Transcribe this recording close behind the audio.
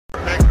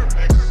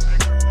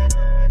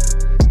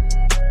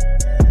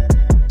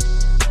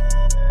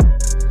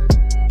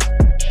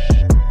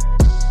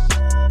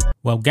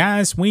Well,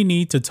 guys, we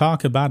need to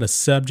talk about a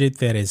subject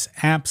that is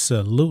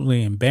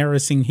absolutely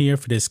embarrassing here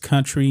for this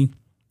country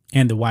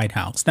and the White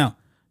House. Now,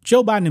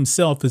 Joe Biden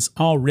himself is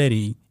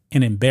already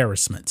an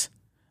embarrassment.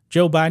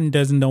 Joe Biden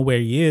doesn't know where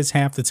he is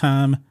half the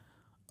time.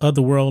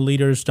 Other world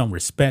leaders don't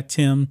respect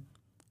him.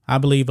 I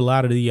believe a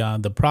lot of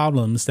the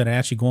problems that are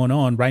actually going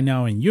on right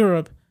now in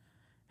Europe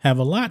have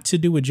a lot to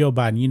do with Joe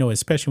Biden,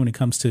 especially when it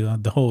comes to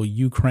the whole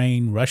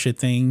Ukraine-Russia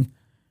thing.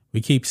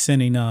 We keep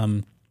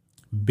sending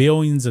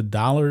billions of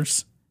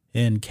dollars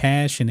in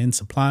cash and in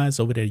supplies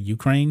over to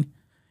Ukraine.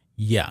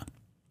 Yeah,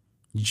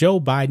 Joe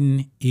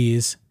Biden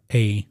is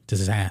a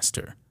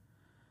disaster.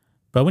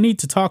 But we need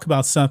to talk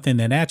about something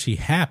that actually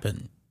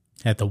happened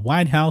at the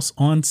White House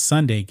on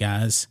Sunday,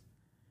 guys.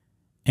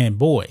 And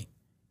boy,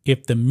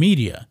 if the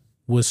media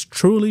was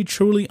truly,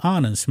 truly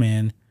honest,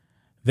 man,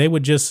 they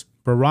would just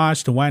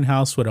barrage the White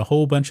House with a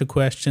whole bunch of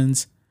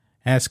questions,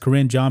 ask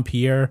Karine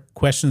Jean-Pierre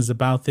questions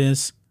about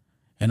this,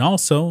 and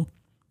also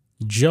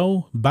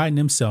Joe Biden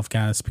himself,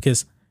 guys,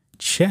 because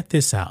check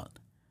this out.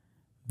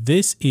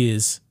 This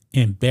is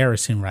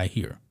embarrassing right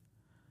here.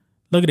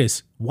 Look at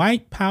this.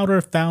 White powder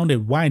found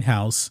at White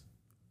House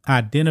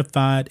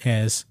identified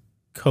as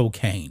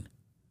cocaine.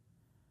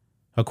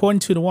 According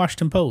to the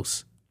Washington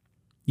Post,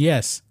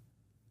 yes,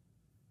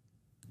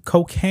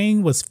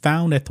 cocaine was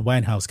found at the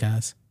White House,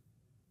 guys.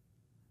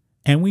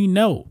 And we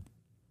know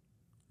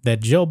that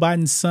Joe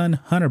Biden's son,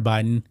 Hunter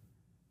Biden,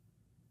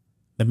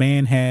 the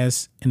man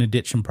has an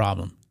addiction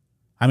problem.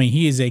 I mean,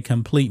 he is a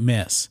complete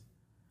mess.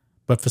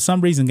 But for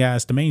some reason,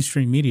 guys, the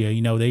mainstream media,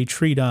 they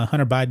treat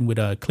Hunter Biden with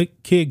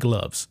kid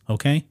gloves,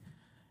 okay?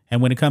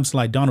 And when it comes to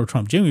like Donald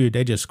Trump Jr.,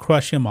 they just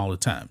crush him all the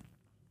time.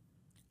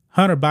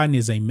 Hunter Biden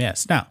is a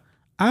mess. Now,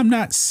 I'm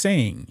not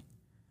saying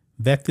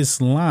that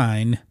this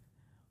line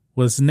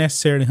was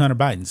necessarily Hunter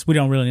Biden's. We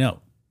don't really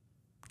know.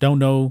 Don't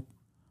know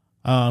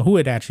who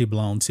it actually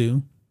belonged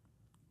to.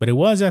 But it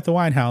was at the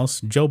White House.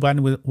 Joe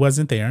Biden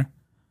wasn't there.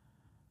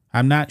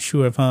 I'm not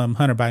sure if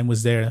Hunter Biden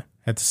was there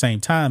at the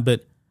same time,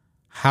 but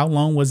how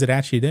long was it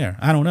actually there?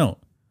 I don't know.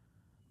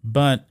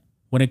 But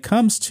when it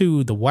comes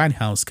to the White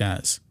House,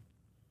 guys,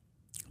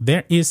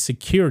 there is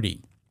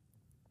security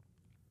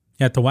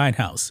at the White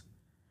House.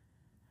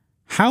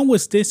 How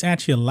was this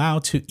actually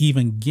allowed to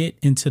even get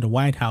into the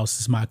White House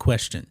is my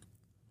question.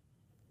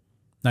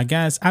 Now,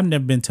 guys, I've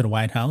never been to the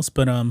White House,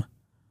 but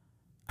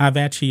I've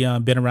actually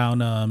been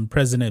around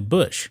President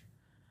Bush.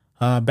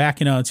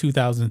 Back in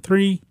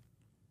 2003,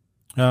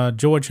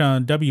 George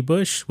W.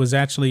 Bush was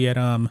actually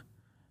at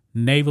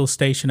Naval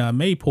Station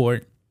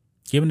Mayport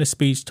giving a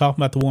speech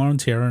talking about the war on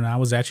terror, and I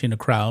was actually in the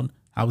crowd.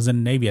 I was in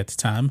the Navy at the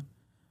time.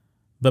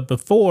 But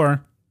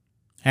before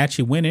I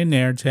actually went in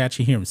there to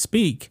actually hear him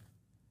speak,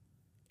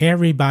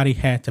 everybody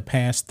had to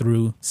pass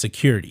through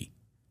security.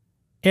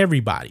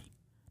 Everybody.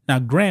 Now,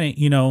 granted,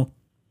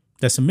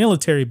 that's a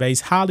military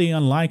base. Highly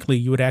unlikely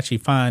you would actually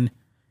find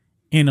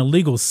an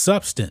illegal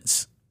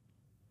substance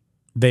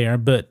there,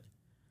 but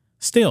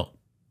still,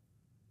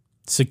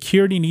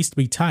 security needs to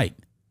be tight.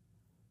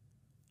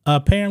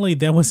 Apparently,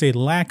 there was a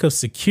lack of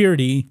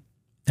security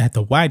at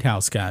the White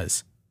House,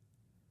 guys.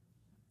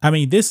 I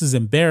mean, this is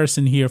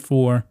embarrassing here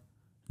for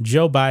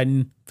Joe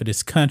Biden, for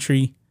this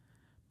country.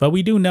 But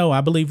we do know,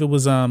 I believe it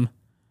was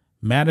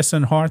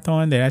Madison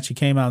Hawthorne that actually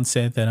came out and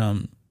said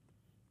that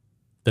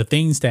the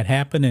things that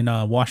happen in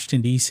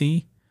Washington,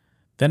 D.C.,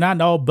 they're not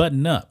all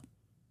buttoned up.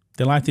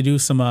 They like to do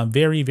some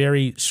very,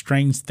 very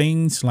strange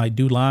things, like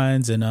do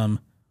lines and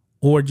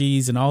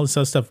orgies and all this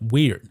other stuff.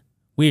 Weird.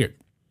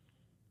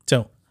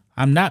 So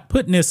I'm not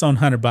putting this on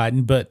Hunter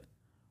Biden, but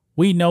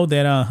we know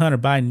that Hunter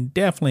Biden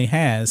definitely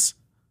has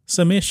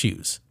some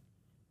issues.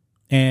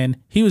 And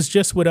he was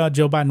just with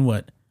Joe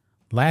Biden,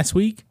 last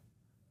week?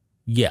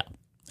 Yeah,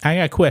 I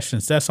got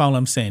questions. That's all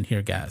I'm saying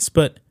here, guys.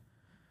 But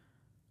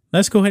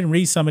let's go ahead and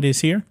read some of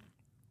this here.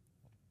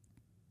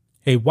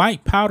 A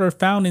white powder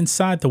found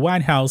inside the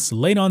White House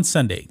late on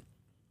Sunday,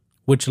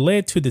 which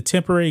led to the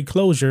temporary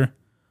closure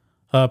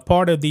of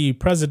part of the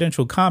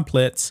presidential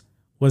complex,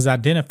 was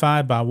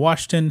identified by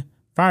Washington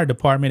Fire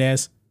Department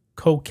as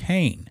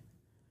cocaine.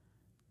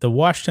 The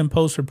Washington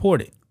Post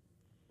reported.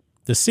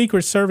 The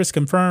Secret Service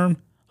confirmed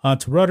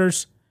to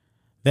Reuters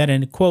that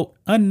an, quote,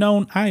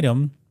 unknown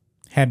item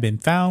had been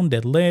found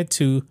that led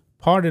to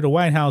part of the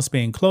White House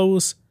being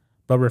closed,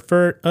 but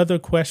referred other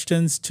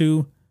questions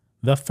to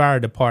the fire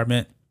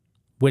department,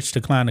 which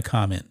declined to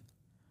comment.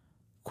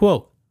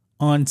 Quote,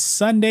 on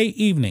Sunday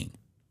evening,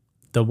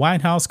 the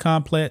White House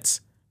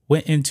complex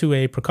went into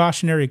a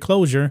precautionary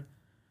closure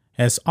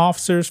as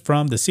officers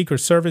from the Secret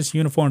Service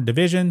Uniform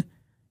Division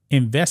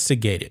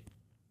investigated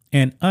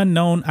an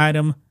unknown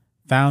item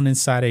found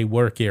inside a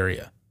work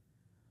area,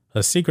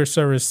 a Secret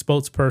Service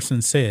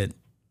spokesperson said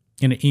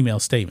in an email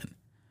statement.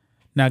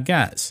 Now,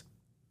 guys,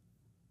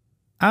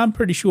 I'm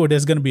pretty sure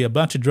there's going to be a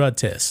bunch of drug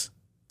tests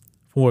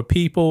for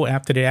people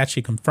after they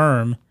actually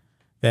confirm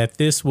that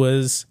this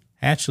was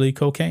actually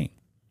cocaine.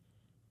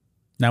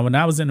 Now, when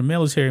I was in the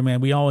military,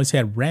 man, we always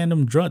had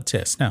random drug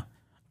tests. Now,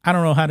 I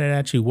don't know how that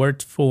actually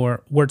works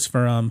for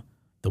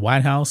the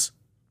White House,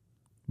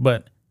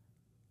 but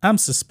I'm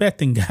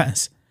suspecting,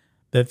 guys,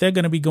 that they're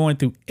going to be going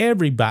through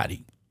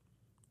everybody,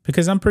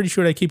 because I'm pretty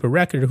sure they keep a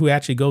record of who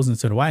actually goes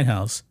into the White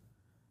House.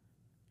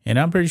 And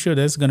I'm pretty sure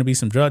there's going to be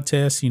some drug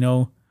tests,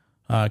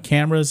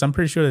 cameras. I'm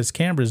pretty sure there's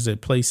cameras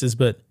at places,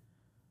 but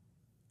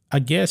I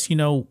guess,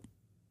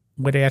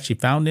 where they actually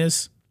found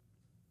this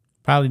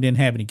probably didn't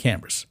have any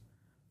cameras.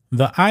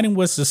 The item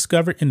was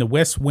discovered in the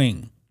West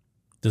Wing,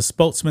 the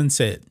spokesman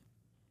said.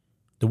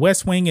 The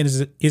West Wing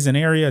is an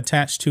area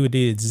attached to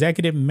the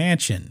executive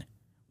mansion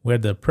where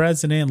the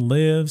president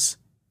lives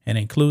and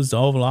includes the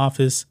Oval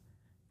Office,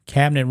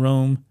 cabinet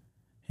room,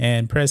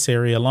 and press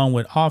area, along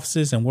with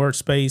offices and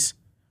workspace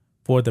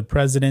for the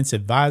president's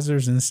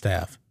advisors and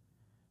staff.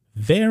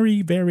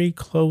 Very, very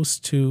close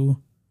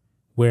to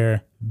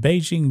where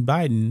Beijing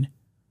Biden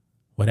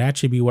would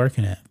actually be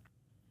working at.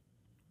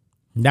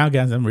 Now,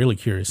 guys, I'm really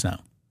curious now.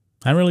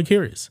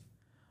 Beijing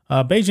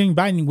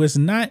Biden was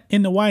not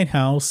in the White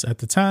House at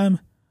the time.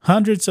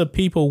 Hundreds of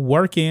people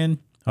work in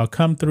or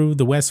come through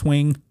the West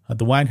Wing of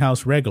the White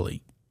House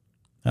regularly.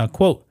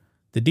 Quote,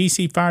 the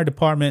D.C. Fire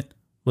Department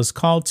was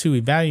called to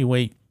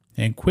evaluate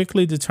and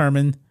quickly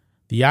determine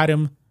the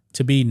item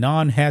to be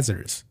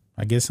non-hazardous.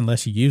 I guess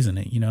unless you're using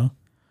it,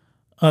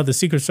 The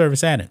Secret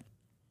Service added.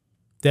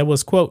 There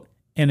was, quote,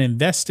 an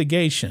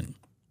investigation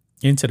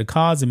into the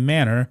cause and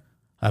manner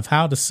of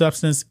how the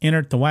substance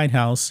entered the White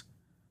House,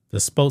 the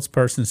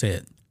spokesperson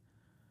said.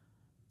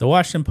 The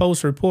Washington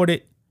Post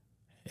reported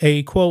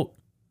a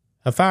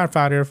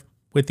firefighter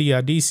with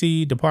the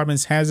D.C.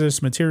 Department's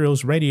Hazardous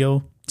Materials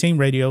team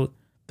radio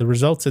the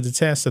results of the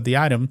test of the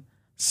item,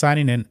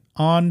 citing an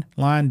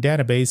online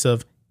database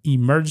of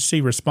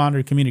emergency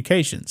responder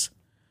communications.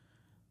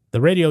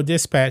 The radio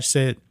dispatch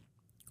said,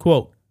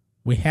 quote,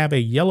 we have a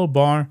yellow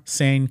bar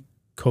saying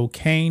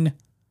cocaine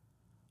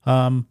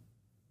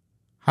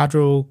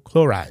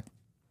hydrochloride.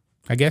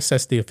 I guess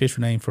that's the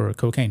official name for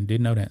cocaine.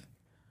 Didn't know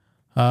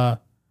that.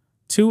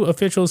 Two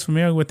officials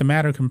familiar with the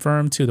matter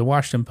confirmed to the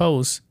Washington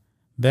Post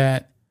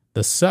that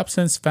the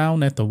substance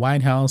found at the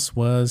White House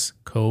was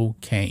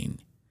cocaine.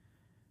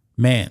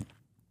 Man,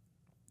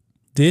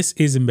 this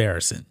is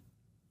embarrassing.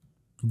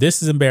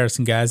 This is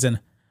embarrassing, guys.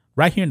 And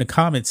right here in the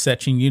comments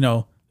section,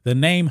 the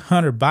name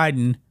Hunter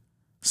Biden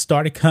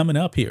started coming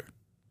up here.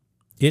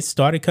 It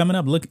started coming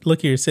up.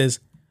 Look here. It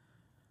says,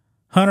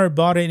 Hunter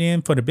bought it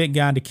in for the big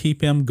guy to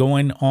keep him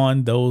going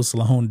on those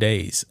long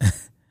days.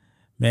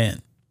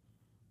 Man.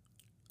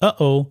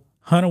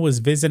 Hunter was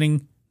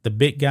visiting the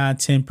big guy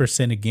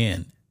 10%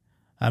 again.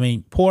 I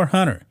mean, poor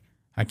Hunter.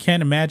 I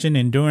can't imagine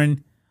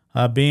enduring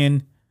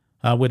being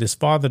with his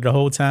father the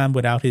whole time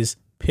without his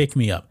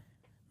pick-me-up.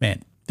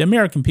 Man, the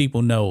American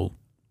people know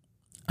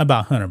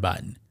about Hunter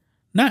Biden.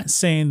 Not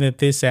saying that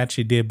this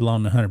actually did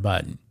belong to Hunter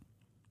Biden,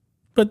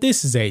 but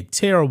this is a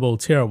terrible,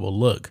 terrible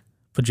look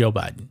for Joe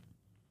Biden.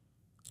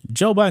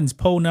 Joe Biden's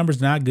poll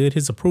numbers not good.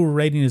 His approval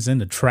rating is in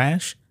the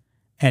trash.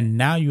 And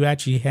now you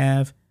actually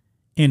have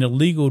an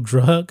illegal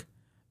drug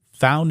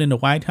found in the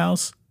White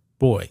House.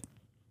 Boy,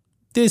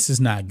 this is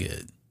not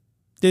good.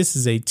 This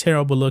is a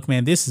terrible look,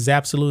 man. This is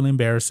absolutely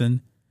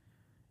embarrassing.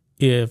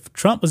 If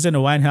Trump was in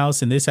the White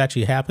House and this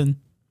actually happened,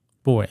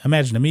 boy,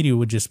 imagine the media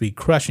would just be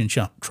crushing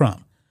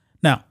Trump.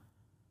 Now,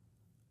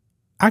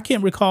 I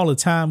can't recall a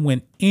time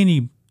when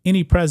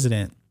any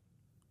president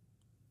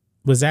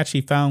was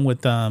actually found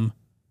with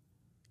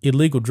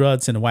illegal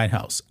drugs in the White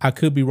House. I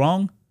could be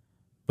wrong,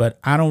 but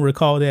I don't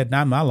recall that.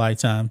 Not in my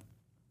lifetime.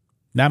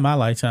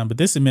 But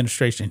this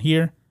administration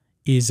here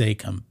is a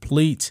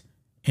complete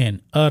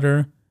and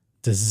utter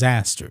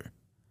disaster.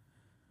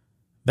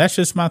 That's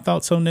just my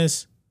thoughts on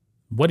this.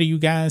 What do you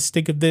guys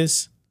think of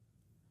this?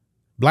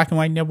 Black and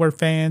White Network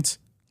fans,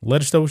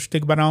 let us know what you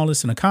think about all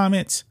this in the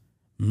comments.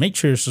 Make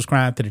sure to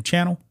subscribe to the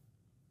channel,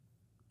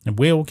 and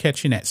we'll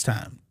catch you next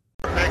time.